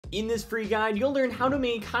In this free guide, you'll learn how to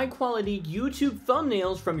make high-quality YouTube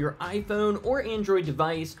thumbnails from your iPhone or Android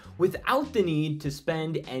device without the need to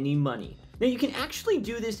spend any money. Now, you can actually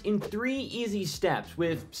do this in 3 easy steps,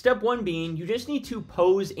 with step 1 being you just need to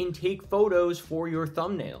pose and take photos for your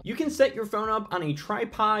thumbnail. You can set your phone up on a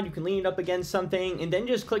tripod, you can lean it up against something, and then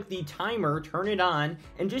just click the timer, turn it on,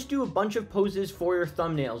 and just do a bunch of poses for your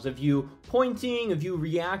thumbnails of you pointing, of you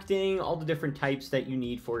reacting, all the different types that you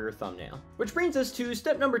need for your thumbnail. Which brings us to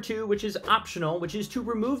step number 2, which is optional, which is to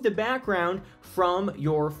remove the background from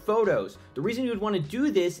your photos. The reason you would want to do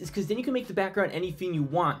this is because then you can make the background anything you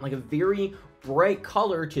want, like a very bright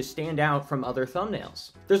color to stand out from other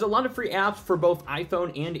thumbnails. There's a lot of free apps for both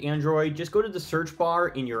iPhone and Android. Just go to the search bar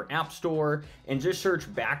in your app store and just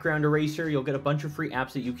search background eraser. You'll get a bunch of free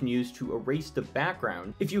apps that you can use to erase the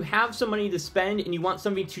background. If you have some money to spend and you want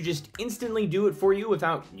something to just instantly do it for you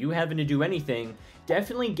without you having to do anything,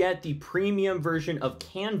 definitely get the premium version of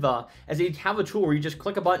Canva, as they have a tool where you just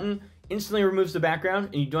click a button, instantly removes the background,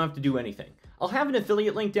 and you don't have to do anything. I'll have an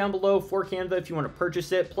affiliate link down below for Canva if you want to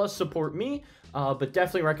purchase it, plus support me, but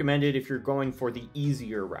definitely recommend it if you're going for the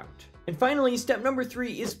easier route. And finally, step number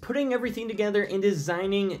 3 is putting everything together and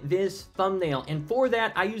designing this thumbnail. And for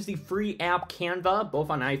that, I use the free app Canva, both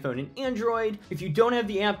on iPhone and Android. If you don't have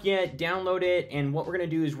the app yet, download it. And what we're gonna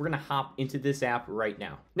do is we're gonna hop into this app right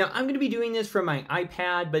now. Now, I'm gonna be doing this from my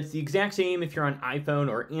iPad, but it's the exact same if you're on iPhone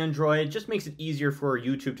or Android. It just makes it easier for a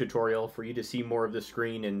YouTube tutorial for you to see more of the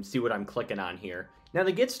screen and see what I'm clicking on here. Now,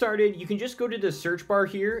 to get started, you can just go to the search bar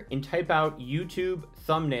here and type out YouTube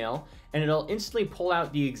thumbnail, and it'll instantly pull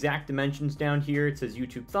out the exact dimensions down here. It says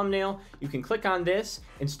YouTube thumbnail. You can click on this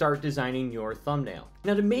and start designing your thumbnail.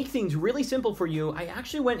 Now, to make things really simple for you, I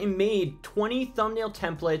actually went and made 20 thumbnail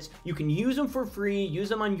templates. You can use them for free, use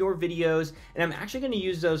them on your videos, and I'm actually gonna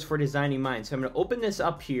use those for designing mine. So I'm gonna open this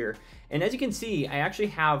up here, and as you can see, I actually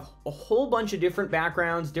have a whole bunch of different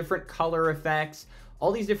backgrounds, different color effects,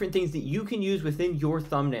 all these different things that you can use within your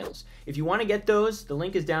thumbnails. If you want to get those, the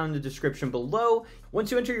link is down in the description below. Once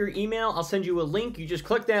you enter your email, I'll send you a link. You just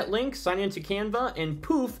click that link, sign into Canva, and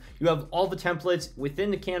poof, you have all the templates within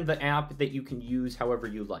the Canva app that you can use however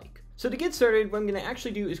you like. So to get started, what I'm going to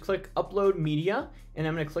actually do is click Upload Media, and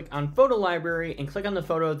I'm going to click on Photo Library and click on the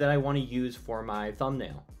photo that I want to use for my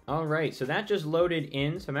thumbnail. All right, so that just loaded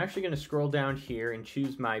in. So I'm actually going to scroll down here and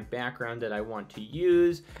choose my background that I want to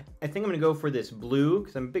use. I think I'm going to go for this blue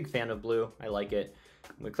because I'm a big fan of blue. I like it.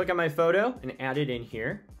 I'm going to click on my photo and add it in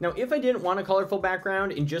here. Now, if I didn't want a colorful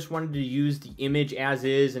background and just wanted to use the image as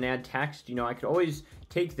is and add text, you know, I could always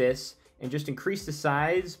take this and just increase the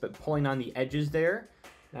size by pulling on the edges there.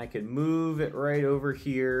 And I could move it right over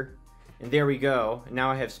here. And there we go. And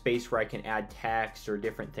now I have space where I can add text or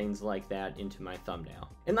different things like that into my thumbnail.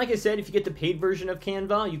 And like I said, if you get the paid version of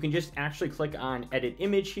Canva, you can just actually click on Edit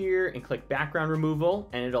Image here and click Background Removal,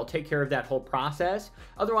 and it'll take care of that whole process.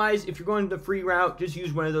 Otherwise, if you're going the free route, just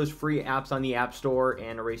use one of those free apps on the App Store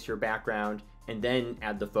and erase your background, and then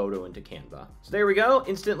add the photo into Canva. So there we go,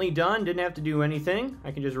 instantly done, didn't have to do anything.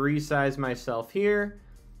 I can just resize myself here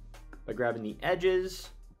by grabbing the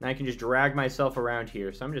edges. And I can just drag myself around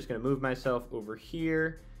here. So I'm just gonna move myself over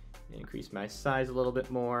here and increase my size a little bit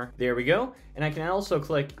more. There we go. And I can also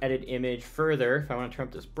click Edit Image further if I wanna turn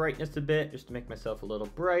up this brightness a bit, just to make myself a little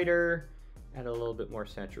brighter, add a little bit more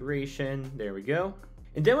saturation. There we go.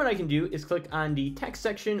 And then what I can do is click on the text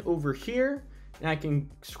section over here, and I can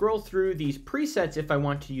scroll through these presets if I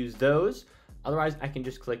want to use those. Otherwise, I can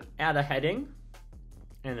just click Add a Heading,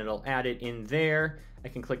 and it'll add it in there. I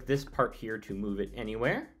can click this part here to move it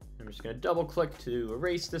anywhere. I'm just gonna double click to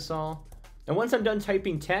erase this all. And once I'm done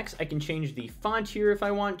typing text, I can change the font here if I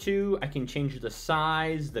want to. I can change the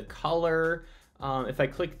size, the color. If I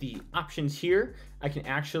click the options here, I can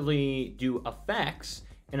actually do effects,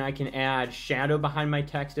 and I can add shadow behind my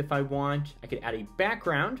text if I want. I could add a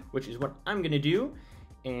background, which is what I'm gonna do.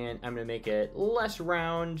 And I'm gonna make it less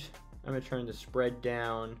round. I'm gonna turn the spread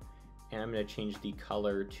down, and I'm gonna change the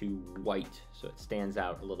color to white so it stands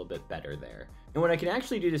out a little bit better there. And what I can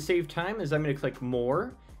actually do to save time is I'm gonna click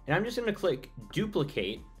More, and I'm just gonna click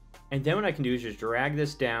Duplicate, and then what I can do is just drag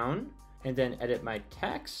this down, and then edit my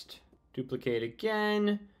text, duplicate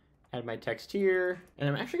again, add my text here, and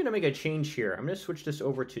I'm actually gonna make a change here. I'm gonna switch this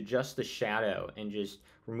over to just the shadow and just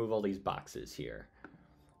remove all these boxes here.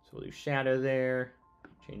 So we'll do shadow there,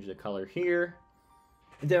 change the color here.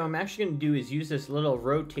 And then what I'm actually gonna do is use this little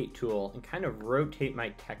rotate tool and kind of rotate my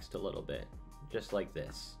text a little bit, just like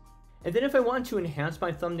this. And then if I want to enhance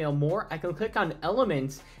my thumbnail more, I can click on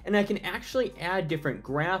elements and I can actually add different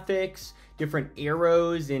graphics, different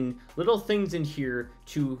arrows and little things in here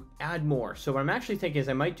to add more. So what I'm actually thinking is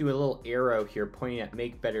I might do a little arrow here pointing at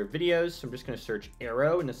make better videos. So I'm just gonna search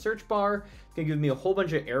arrow in the search bar. It's gonna give me a whole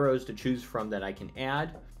bunch of arrows to choose from that I can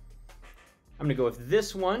add. I'm gonna go with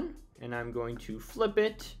this one and I'm going to flip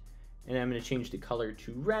it and I'm gonna change the color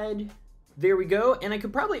to red. There we go, and I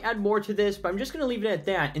could probably add more to this, but I'm just gonna leave it at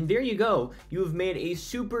that, and there you go. You have made a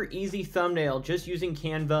super easy thumbnail just using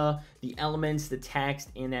Canva, the elements, the text,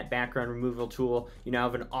 and that background removal tool. You now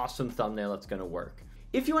have an awesome thumbnail that's gonna work.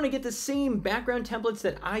 If you wanna get the same background templates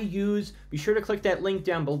that I use, be sure to click that link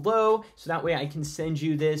down below, so that way I can send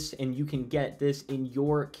you this and you can get this in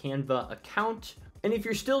your Canva account. And if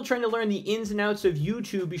you're still trying to learn the ins and outs of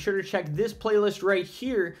YouTube, be sure to check this playlist right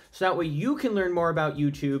here so that way you can learn more about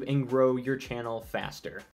YouTube and grow your channel faster.